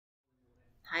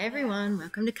Hi everyone,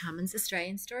 welcome to Carmen's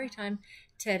Australian Storytime.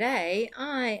 Today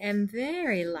I am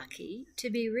very lucky to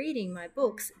be reading my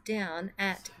books down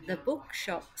at the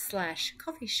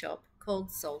bookshop/coffee shop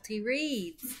called SALTI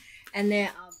READS. And there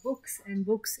are books and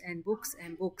books and books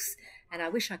and books, and I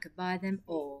wish I could buy them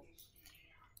all.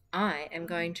 I am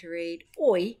going to read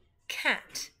Oi,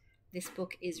 Cat. This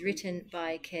book is written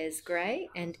by Kes Gray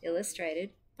and illustrated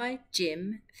by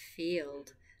Jim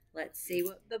Field. Let's see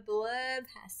what the blurb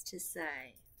has to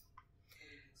say.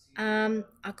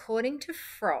 According to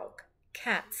Frog,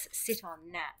 cats sit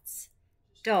on gnats,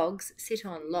 dogs sit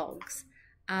on logs,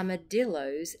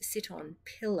 armadillos sit on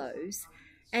pillows,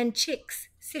 and chicks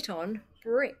sit on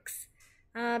bricks.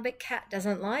 But Cat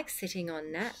doesn't like sitting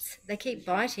on gnats. They keep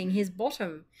biting his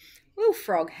bottom. Will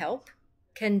Frog help?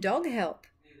 Can Dog help?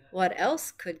 What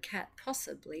else could Cat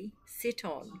possibly sit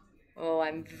on? Oh,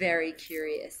 I'm very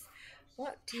curious.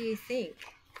 What do you think?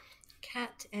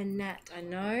 Cat and gnat. I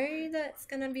know that's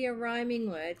going to be a rhyming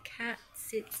word. Cat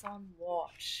sits on what?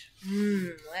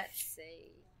 Let's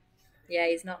see. Yeah,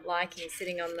 he's not liking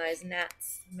sitting on those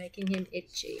gnats, making him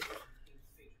itchy.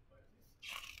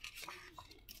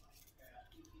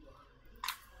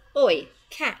 Oi,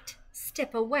 cat,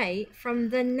 step away from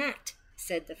the gnat,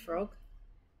 said the frog.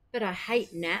 But I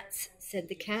hate gnats, said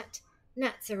the cat.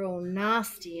 Gnats are all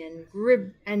nasty and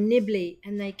grib and nibbly,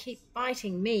 and they keep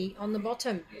biting me on the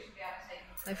bottom.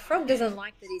 The frog doesn't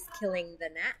like that he's killing the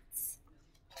gnats.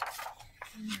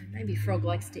 Maybe Frog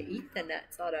likes to eat the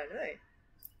gnats, I don't know.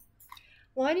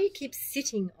 Why do you keep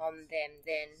sitting on them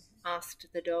then? Asked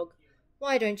the dog.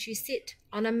 Why don't you sit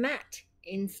on a mat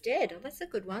instead? Oh, that's a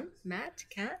good one. Mat,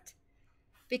 cat.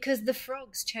 Because the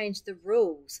frogs changed the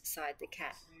rules, sighed the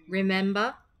cat.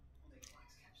 Remember?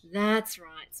 That's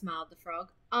right, smiled the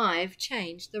frog. I've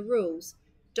changed the rules.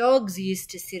 Dogs used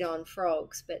to sit on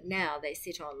frogs, but now they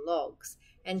sit on logs.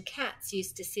 And cats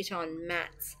used to sit on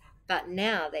mats, but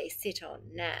now they sit on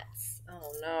gnats.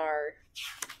 Oh no.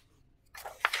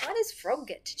 Why does Frog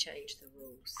get to change the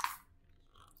rules?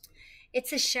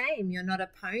 It's a shame you're not a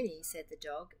pony, said the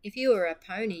dog. If you were a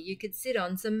pony, you could sit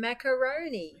on some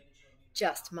macaroni.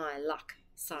 Just my luck,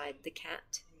 sighed the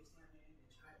cat.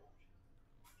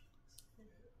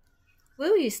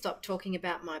 Will you stop talking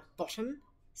about my bottom?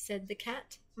 Said the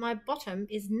cat. My bottom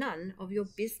is none of your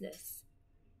business.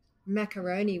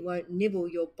 Macaroni won't nibble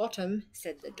your bottom,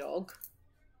 said the dog.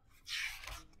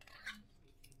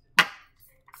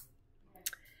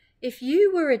 If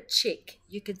you were a chick,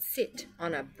 you could sit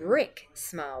on a brick,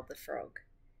 smiled the frog.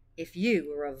 If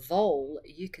you were a vole,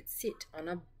 you could sit on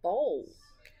a bowl.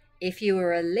 If you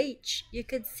were a leech, you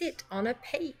could sit on a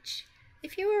peach.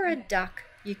 If you were a duck,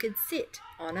 you could sit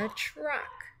on a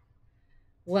truck.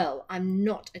 Well, I'm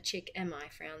not a chick, am I?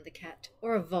 Frowned the cat.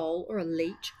 Or a vole, or a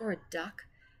leech, or a duck.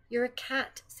 You're a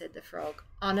cat, said the frog.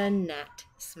 On a gnat,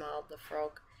 smiled the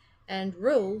frog. And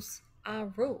rules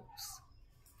are rules.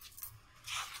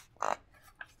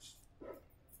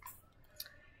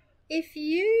 If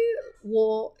you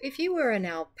were an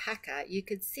alpaca, you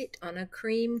could sit on a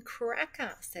cream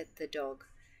cracker, said the dog.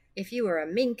 If you were a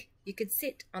mink, you could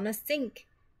sit on a sink.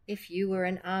 If you were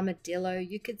an armadillo,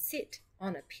 you could sit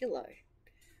on a pillow.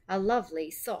 A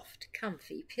lovely, soft,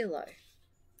 comfy pillow.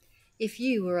 If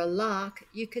you were a lark,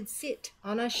 you could sit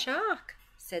on a shark,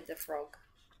 said the frog.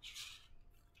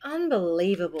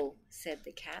 Unbelievable, said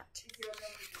the cat.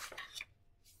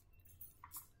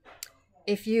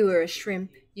 If you were a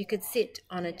shrimp, you could sit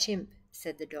on a chimp,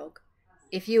 said the dog.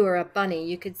 If you were a bunny,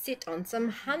 you could sit on some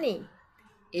honey.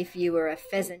 If you were a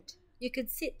pheasant, you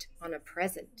could sit on a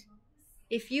present.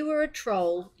 If you were a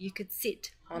troll, you could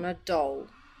sit on a doll.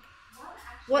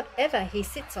 Whatever he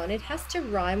sits on, it has to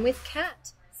rhyme with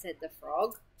cat, said the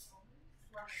frog.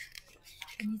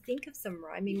 Can you think of some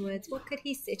rhyming words? What could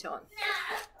he sit on?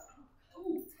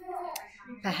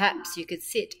 Perhaps you could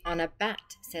sit on a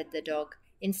bat, said the dog.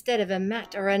 Instead of a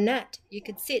mat or a gnat, you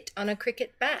could sit on a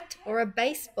cricket bat or a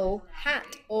baseball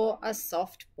hat or a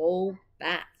softball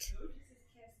bat.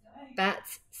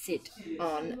 Bats sit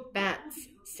on bats,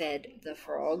 said the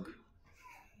frog.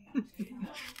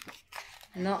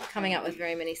 Not coming up with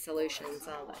very many solutions,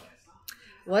 are they?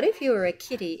 What if you were a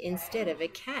kitty instead of a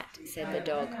cat, said the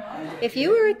dog. If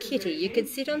you were a kitty, you could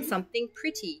sit on something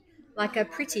pretty, like a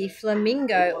pretty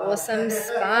flamingo or some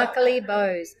sparkly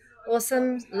bows, or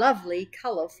some lovely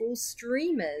colourful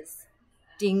streamers.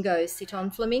 Dingoes sit on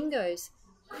flamingos,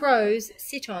 crows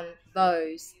sit on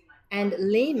bows, and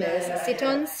lemurs sit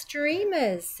on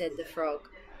streamers, said the frog.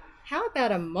 How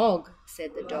about a mog,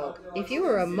 said the dog. If you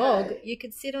were a mog, you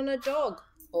could sit on a dog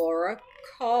or a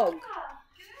cog.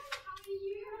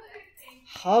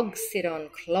 Hogs sit on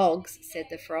clogs, said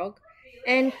the frog.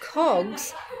 and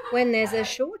cogs when there's a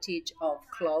shortage of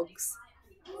clogs.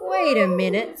 Wait a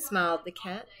minute, smiled the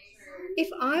cat. If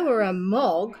I were a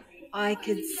mog, I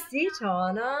could sit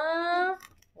on a...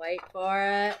 Wait for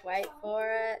it, wait for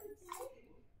it.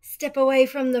 Step away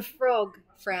from the frog,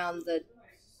 frowned the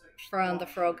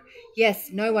frog. Yes,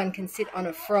 no one can sit on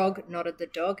a frog, nodded the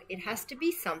dog. It has to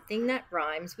be something that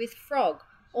rhymes with frog,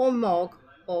 or mog,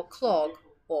 or clog,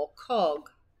 or cog.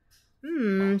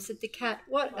 Said the cat.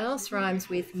 What else rhymes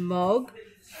with mog,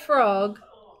 frog,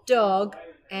 dog,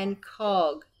 and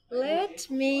cog? Let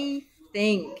me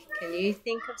think. Can you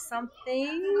think of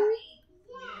something?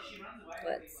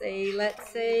 Let's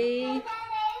see.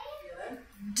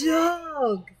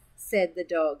 Dog, said the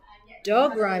dog.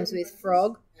 Dog rhymes with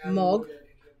frog, mog,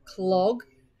 clog,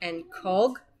 and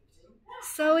cog.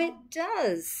 So it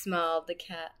does, smiled the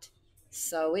cat.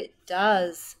 So it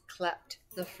does, clapped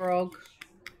the frog.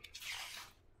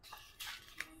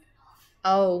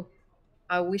 Oh,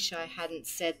 I wish I hadn't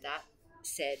said that,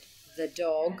 said the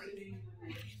dog.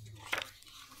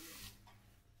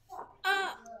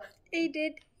 Ah, he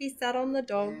did. He sat on the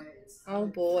dog. Oh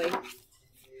boy.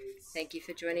 Thank you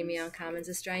for joining me on Carmen's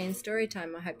Australian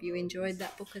Storytime. I hope you enjoyed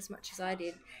that book as much as I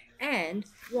did. And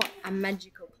what a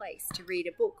magical place to read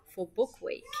a book for Book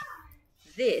Week.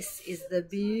 This is the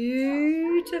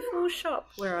beautiful shop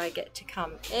where I get to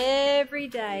come every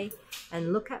day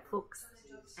and look at books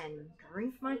and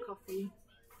drink my coffee.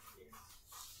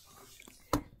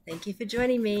 Thank you for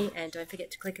joining me, and don't forget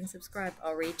to click and subscribe.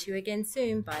 I'll read to you again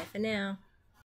soon. Bye for now.